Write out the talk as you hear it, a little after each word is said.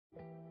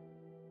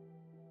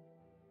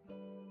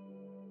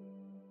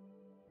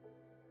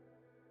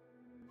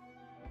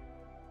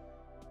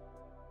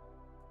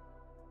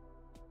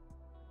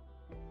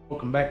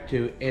Welcome back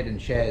to Ed and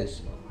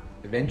Shaz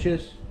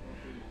Adventures.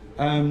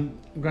 I'm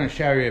going to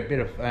show you a bit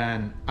of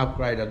an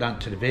upgrade I've done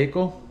to the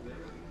vehicle.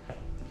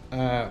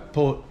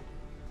 Put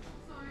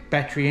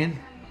battery in,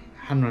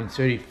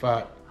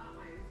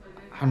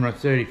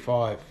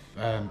 135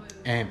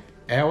 amp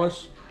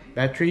hours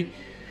battery,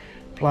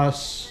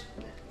 plus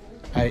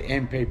a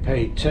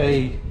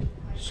MPPT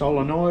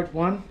solenoid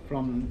one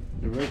from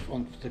the roof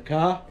onto the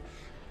car,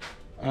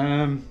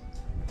 and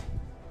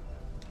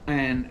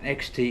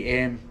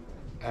XTM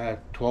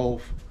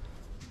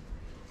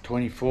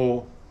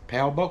 1224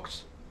 power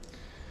box.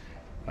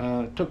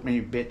 It took me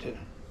a bit to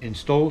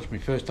install. It's my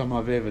first time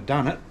I've ever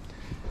done it,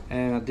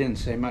 and I didn't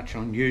see much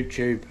on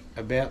YouTube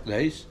about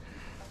these.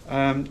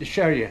 To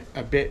show you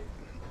a bit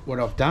what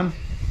I've done.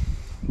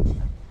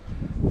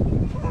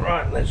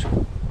 Right, let's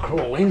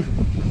crawl in.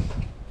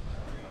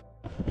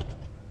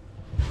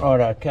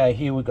 Right, okay,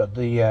 here we've got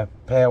the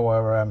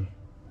power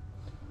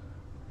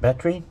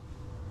battery,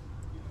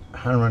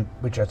 100,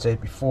 which I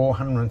said before,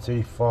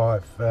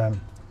 135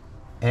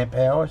 amp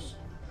hours.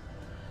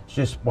 It's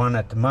just one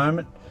at the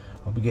moment.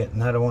 I'll be getting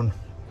another one.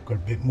 Got a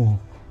bit more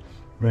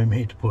room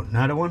here to put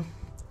another one.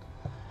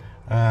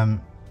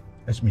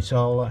 That's my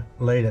solar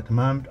lead at the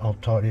moment. I'll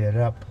tidy it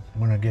up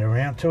when I get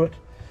around to it.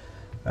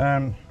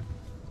 My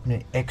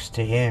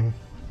XTM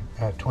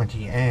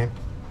 20 amp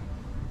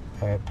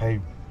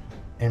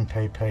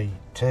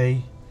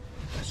MPPT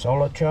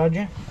solar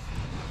charger.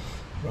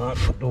 Right,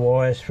 put the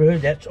wires through.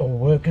 That's all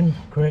working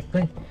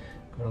correctly.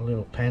 Got a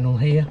little panel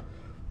here.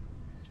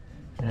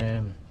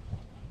 Don't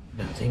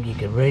think you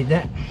can read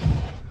that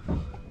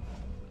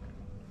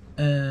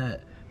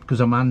because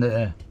I'm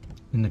under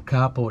in the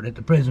carport at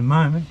the present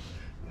moment.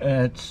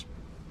 It's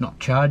not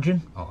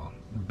charging. Oh,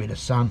 a bit of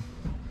sun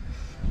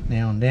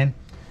now and then.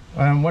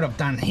 What I've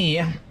done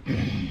here,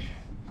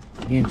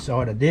 the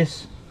inside of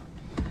this,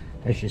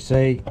 as you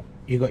see,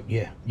 you got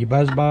your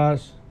buzz bar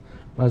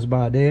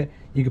there.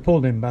 You can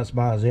pull them buzz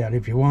bars out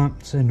if you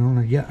want. Send on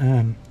a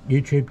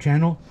YouTube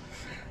channel.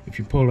 If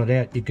you pull it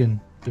out, you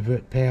can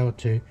divert power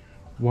to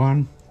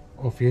one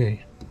of your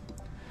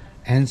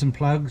Anderson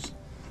plugs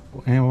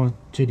or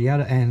to the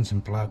other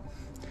Anderson plug.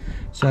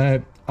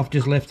 So I've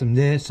just left them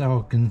there so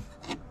I can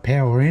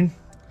power in.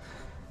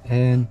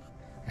 And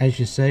as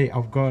you see,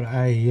 I've got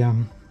a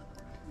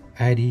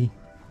 80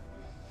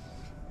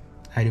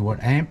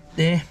 watt amp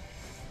there.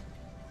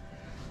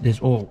 There's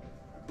all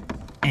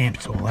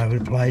amps all over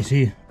the place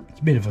here. It's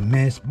a bit of a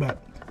mess,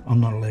 but I'm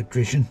not an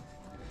electrician.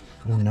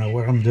 I don't know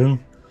what I'm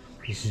doing.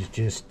 This is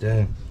just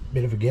a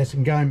bit of a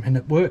guessing game, and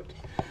it worked.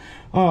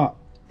 Oh,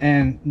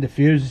 and the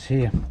fuses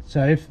here.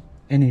 So if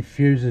any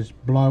fuses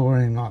blow or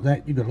anything like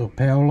that, you've got a little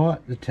power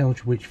light that tells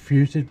you which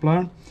fuse is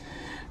blown.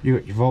 You've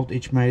got your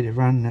voltage meter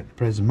running at the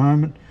present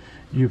moment.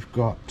 You've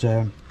got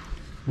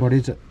what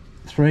is it?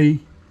 Three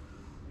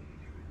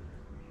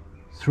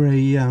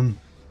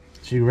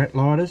cigarette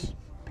lighters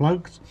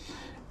plugs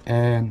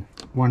and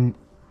one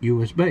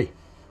USB.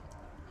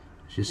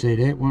 As you see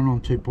there, one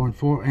on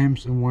 2.4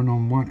 amps and one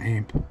on 1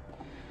 amp.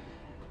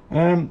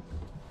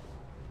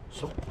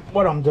 So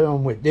what I'm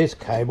doing with this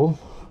cable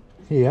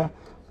here,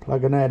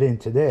 plugging that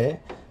into there,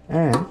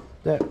 and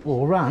that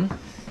will run,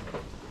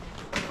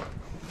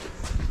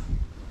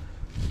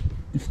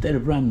 instead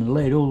of running the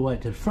lead all the way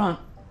to the front,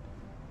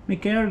 my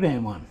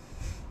caravan one.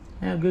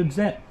 How good's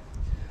that?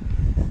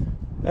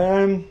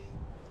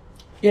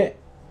 Yeah.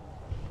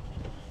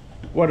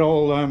 What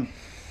I'll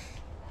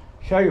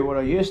show you what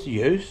I used to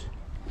use,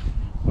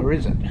 or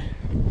is it?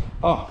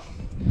 Oh,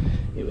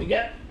 here we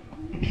go.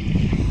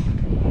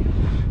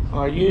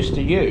 I used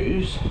to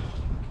use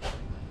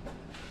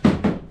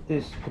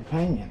this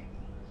companion,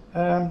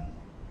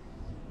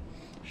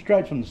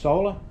 straight from the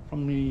solar,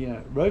 from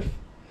the roof.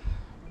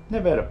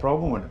 Never had a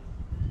problem with it.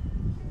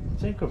 I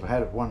think I've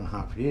had it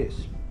 1.5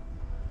 years.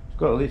 It's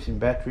got a lithium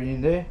battery in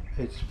there.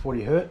 It's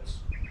 40 hertz.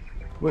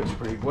 Works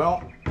pretty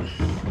well.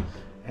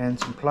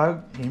 Anderson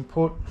plug,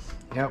 input,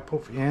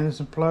 output for your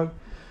Anderson plug,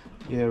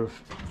 your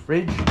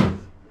fridge, a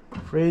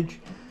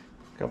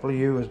couple of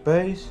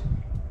USBs,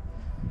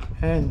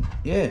 and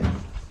yeah,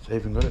 it's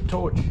even got a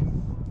torch.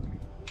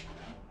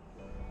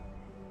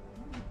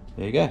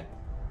 There you go,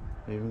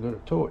 even got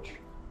a torch.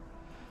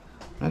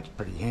 That's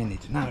pretty handy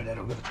to know that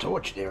I've got a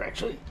torch there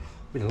actually.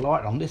 Bit of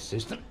light on this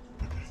system.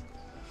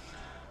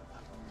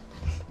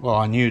 Well,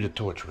 I knew the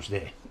torch was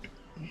there.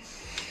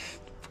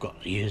 Forgot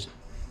to use it.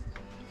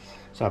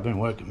 So I've been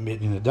working a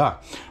bit in the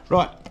dark.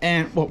 Right,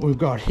 and what we've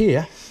got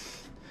here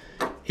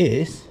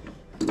is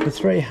the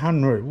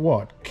 300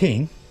 watt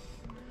King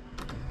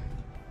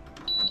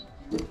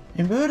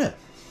inverter.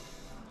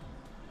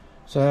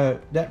 So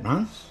that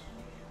runs.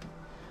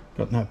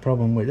 Got no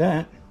problem with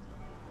that.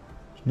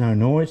 There's no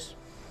noise.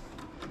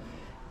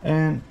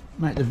 And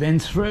make the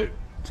vents through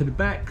to the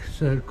back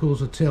so it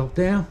cools itself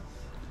down.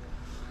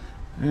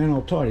 And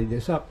I'll tidy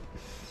this up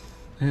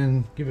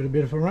and give it a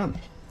bit of a run.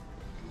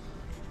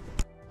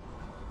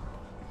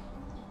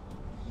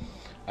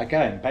 Okay,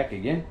 I'm back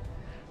again.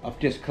 I've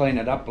just cleaned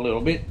it up a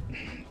little bit,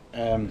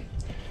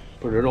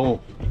 put it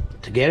all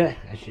together,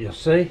 as you'll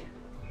see.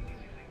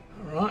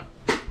 Right,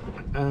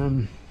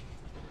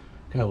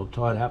 cable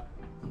tied up,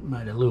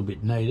 made it a little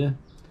bit neater.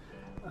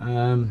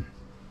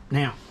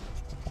 Now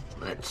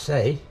let's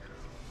see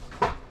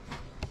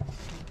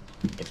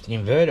if the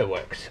inverter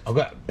works. I've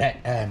got the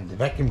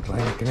vacuum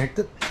cleaner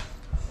connected.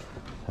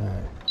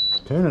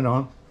 Turn it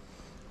on.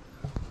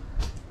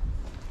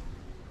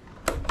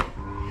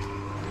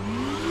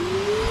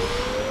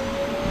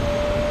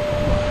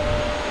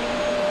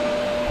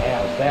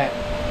 How's that?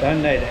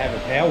 Don't need to have a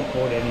power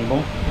cord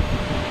anymore.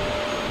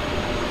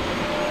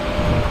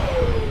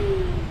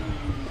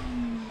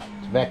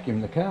 To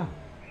vacuum the car.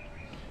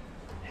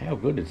 How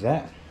good is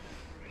that?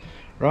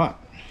 Right.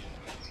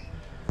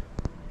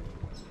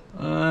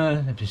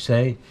 Let me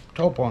see.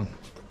 Top on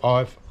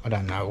 5. I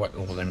don't know what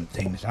all them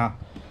things are.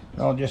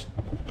 I'll just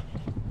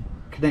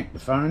connect the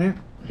phone out.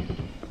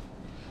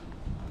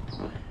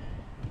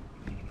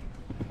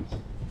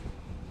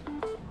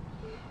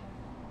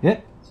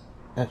 Yep,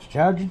 that's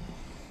charging.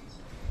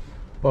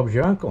 Bob's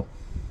your uncle.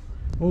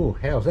 Oh,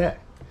 how's that?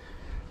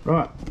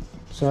 Right,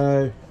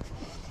 so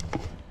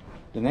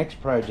the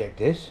next project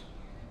is,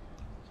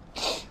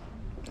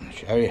 I'll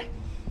show you.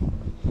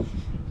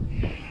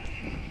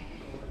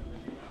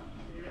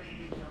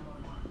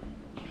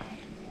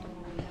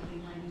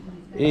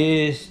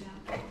 Is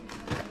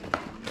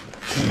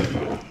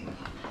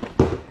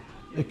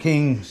the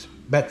King's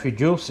battery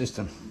dual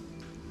system.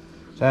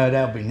 So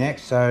that'll be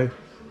next. So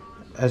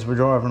as we're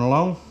driving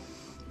along,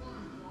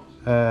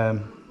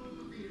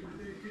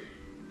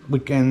 we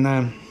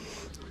can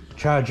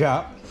charge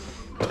up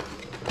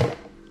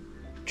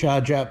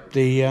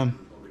the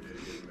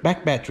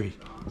back battery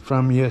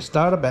from your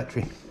starter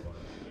battery.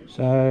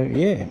 So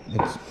yeah,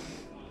 it's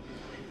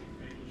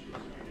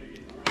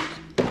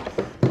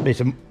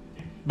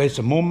be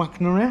some more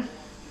mucking around.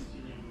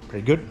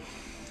 Pretty good.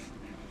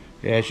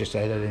 Yeah, I should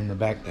say that in the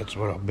back. That's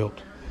what I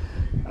built.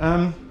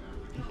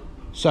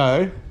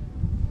 So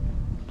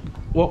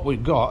what we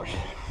got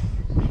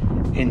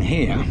in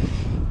here,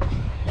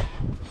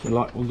 so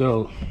like we've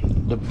got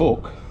the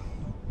book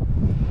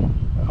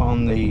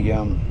on the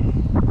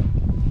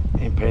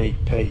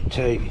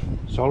MPPT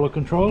solar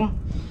controller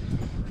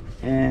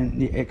and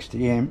the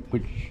XTM,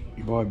 which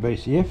you buy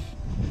BCF,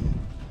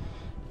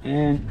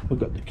 and we've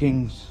got the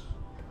King's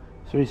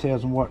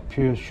 3000W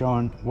pure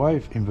shine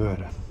wave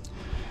inverter.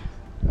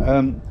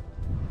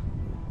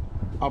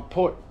 I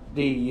put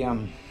the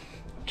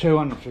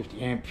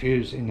 250 amp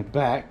fuse in the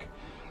back.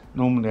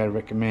 Normally I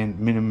recommend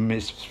minimum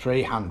is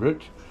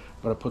 300,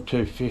 but I put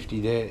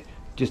 250 there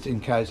just in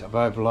case I've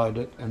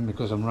overloaded it, and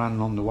because I'm running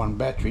on the one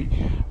battery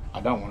I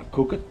don't want to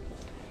cook it.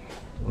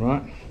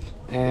 Right,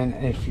 and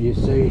if you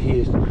see,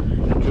 here's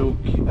the dual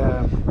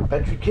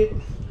battery kit.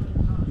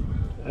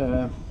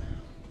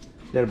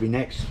 That'll be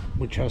next,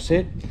 which I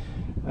said.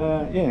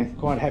 Yeah,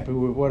 quite happy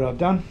with what I've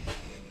done.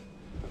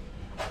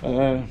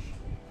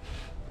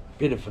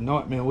 Bit of a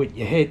nightmare with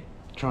your head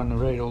trying to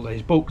read all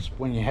these books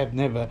when you have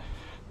never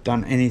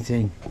done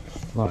anything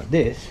like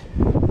this.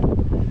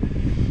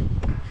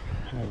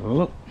 Have a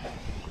look.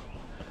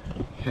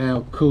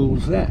 How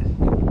cool's that?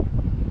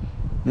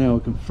 Now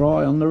we can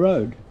fry on the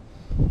road.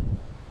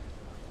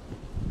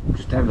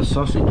 Just have a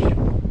sausage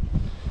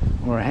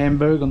or a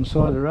hamburger on the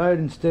side of the road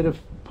instead of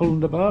pulling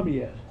the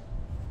barbie out.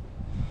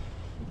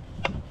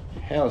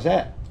 How's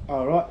that?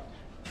 Alright,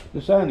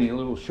 it's only a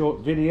little short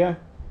video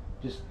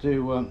just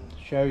to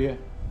show you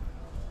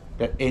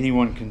that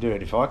anyone can do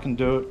it. If I can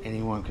do it,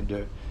 anyone can do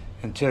it.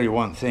 And tell you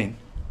one thing,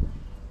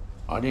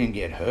 I didn't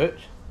get hurt,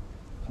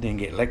 I didn't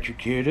get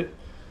electrocuted,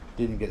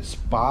 didn't get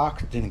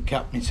sparked, didn't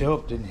cut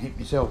myself, didn't hit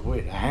myself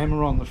with a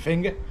hammer on the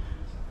finger.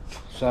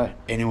 So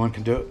anyone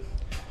can do it.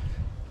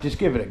 Just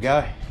give it a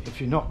go.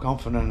 If you're not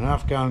confident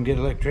enough, go and get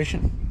an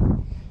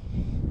electrician.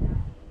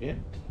 Yeah.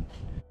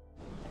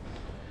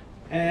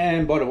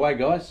 And by the way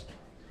guys,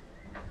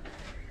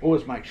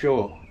 always make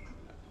sure,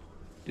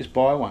 just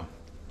buy one,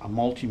 a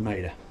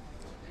multimeter.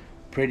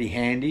 Pretty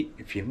handy.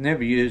 If you've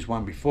never used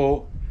one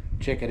before,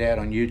 check it out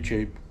on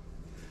YouTube.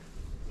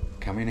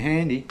 Come in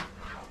handy.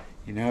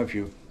 You know, if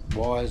your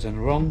wires are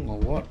wrong or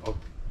what, or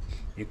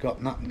you've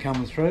got nothing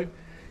coming through,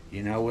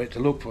 you know where to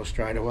look for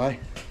straight away.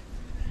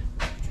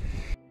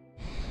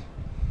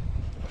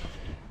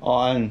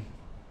 And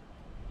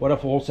what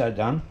I've also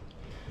done,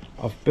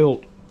 I've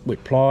built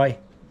with ply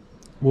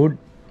wood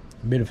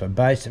a bit of a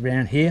base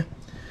around here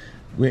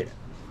with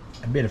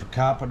a bit of a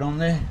carpet on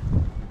there,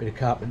 a bit of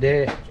carpet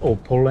there. It's all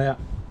pull out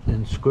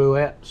and screw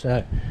out,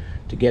 so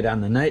to get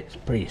underneath it's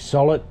pretty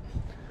solid.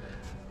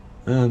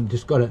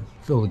 Just got to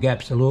fill the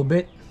gaps a little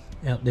bit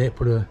out there,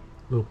 put a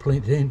little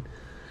plinth in,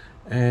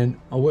 and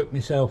I work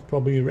myself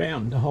probably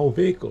around the whole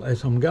vehicle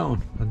as I'm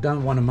going. I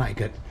don't want to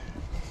make it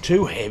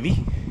too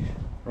heavy,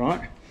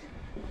 right?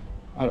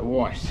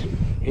 Otherwise,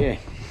 yeah,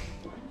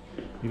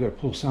 you've got to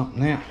pull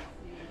something out.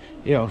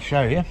 Yeah, I'll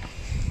show you.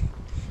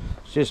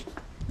 It's just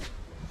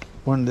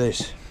one of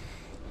these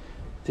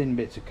thin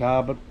bits of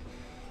cardboard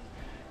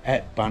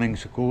at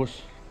Bunnings, of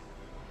course,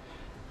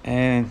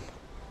 and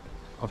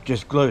I've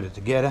just glued it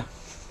together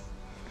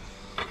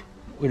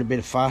with a bit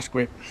of fast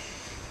grip.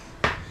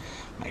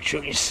 Make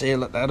sure you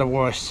seal it,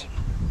 otherwise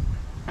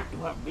you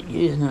won't be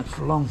using it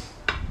for long.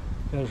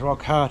 It goes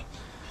rock hard.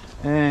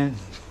 And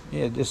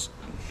yeah, just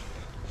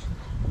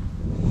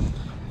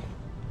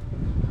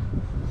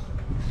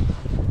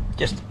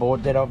the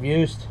board that I've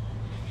used.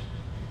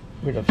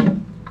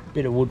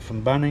 Bit of wood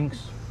from Bunnings.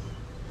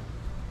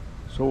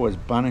 It's always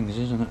Bunnings,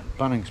 isn't it?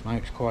 Bunnings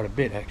makes quite a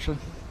bit actually.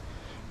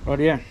 Right,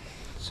 yeah.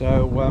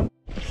 So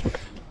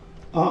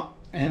oh,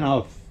 and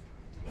I've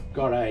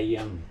got a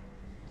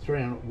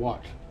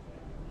 300-watt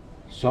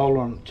solar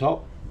on the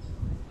top,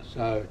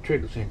 so it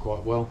trickles in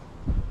quite well.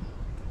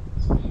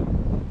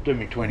 Do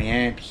me 20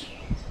 amps.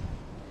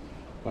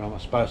 What am I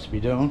supposed to be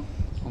doing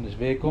on this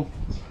vehicle?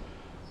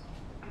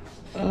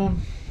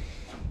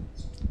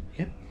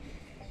 Yep.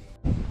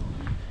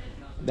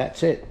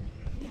 That's it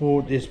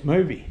for this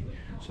movie.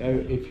 So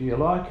if you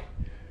like,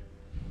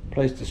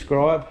 please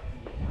subscribe.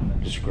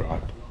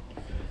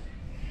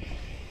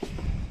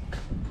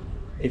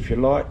 If you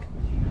like,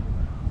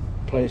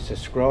 please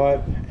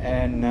subscribe,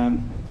 and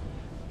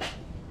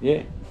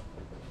yeah,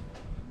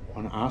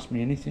 want to ask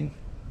me anything,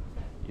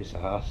 just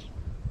ask.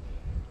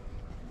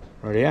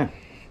 Right, yeah.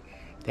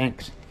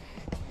 Thanks.